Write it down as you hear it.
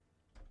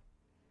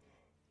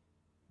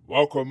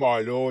Welcome,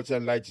 my lords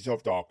and ladies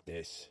of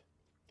darkness.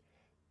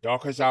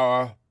 Darkest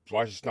Hour,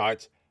 Brightest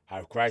Night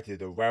have created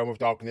the Realm of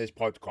Darkness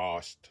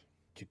podcast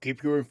to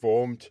keep you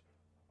informed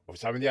of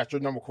some of the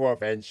astronomical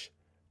events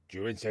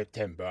during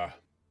September.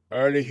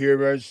 Early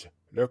humans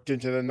looked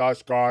into the night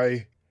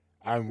sky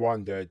and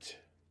wondered.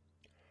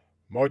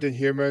 Modern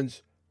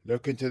humans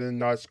look into the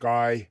night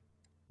sky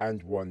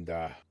and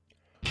wonder.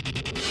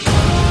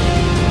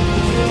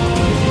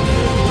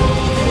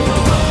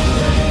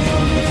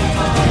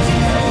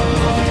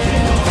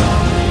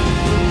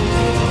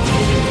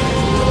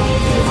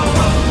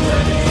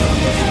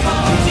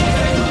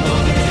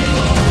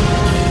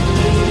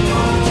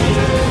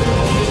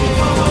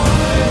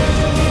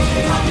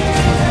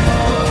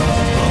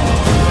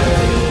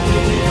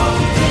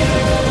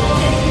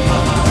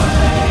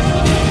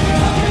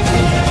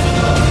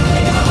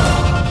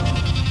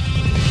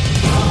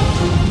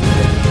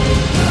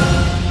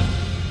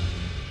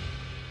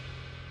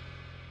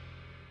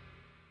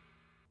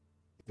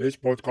 This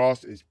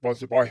podcast is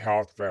sponsored by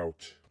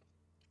Heartfelt.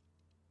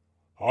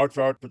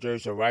 Heartfelt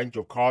produce a range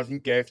of cards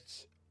and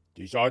gifts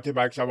designed to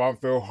make someone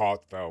feel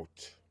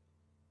heartfelt.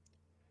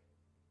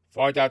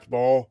 Find out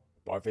more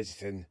by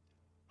visiting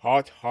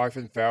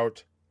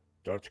heart-felt.co.uk.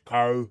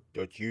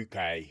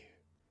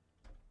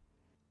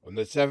 On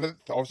the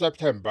 7th of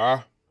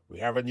September, we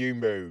have a new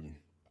moon.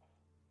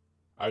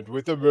 And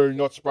with the moon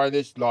not spreading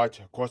its light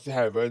across the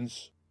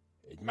heavens,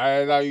 it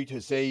may allow you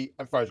to see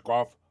and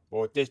photograph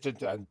more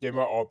distant and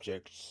dimmer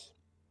objects.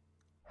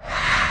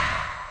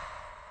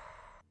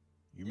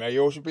 You may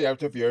also be able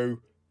to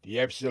view the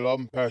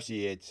Epsilon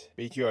Perseid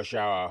meteor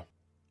shower.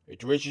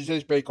 It reaches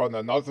its peak on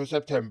the 9th of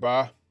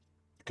September.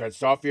 You can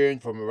start viewing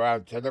from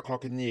around 10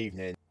 o'clock in the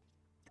evening.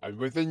 And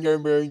with the new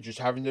moon just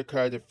having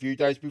occurred a few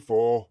days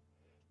before,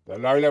 the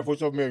low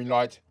levels of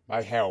moonlight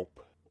may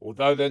help,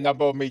 although the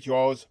number of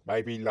meteors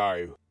may be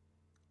low.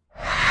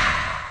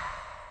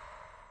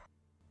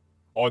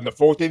 On the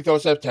 14th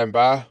of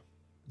September,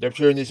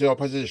 Neptune is in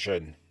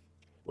opposition,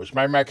 which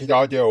may make it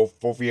ideal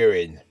for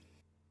viewing.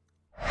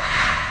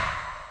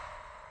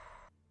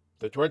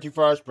 The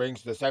 21st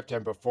brings the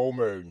September full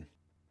moon,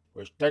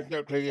 which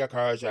technically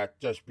occurs at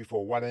just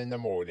before 1 in the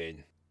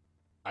morning,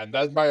 and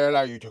that may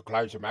allow you to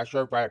claim some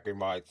astro bragging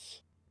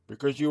rights,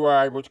 because you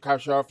were able to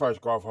capture a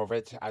photograph of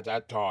it at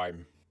that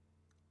time.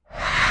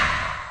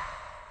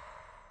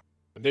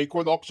 An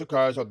equinox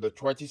occurs on the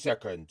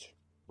 22nd,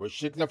 which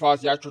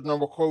signifies the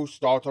astronomical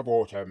start of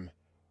autumn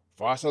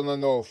for us on the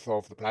north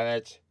of the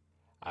planet,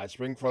 and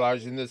spring for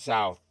those in the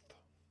south.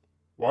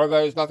 While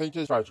there is nothing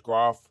to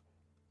photograph,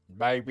 it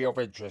may be of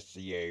interest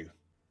to you.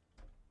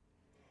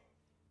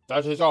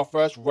 That is our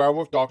first Realm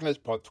of Darkness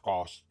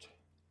podcast.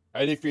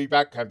 Any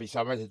feedback can be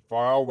submitted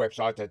via our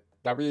website at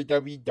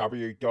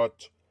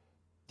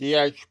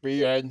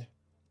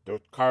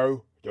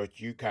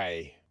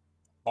www.dhbn.co.uk.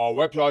 Our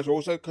website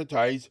also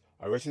contains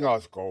a written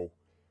article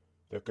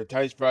that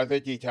contains further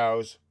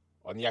details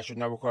on the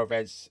astronomical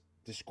events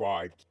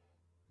described.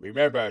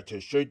 Remember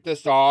to shoot the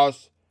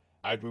stars,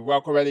 and we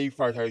welcome any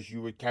photos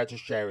you would care to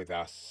share with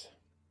us.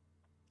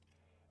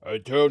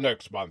 Until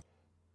next month.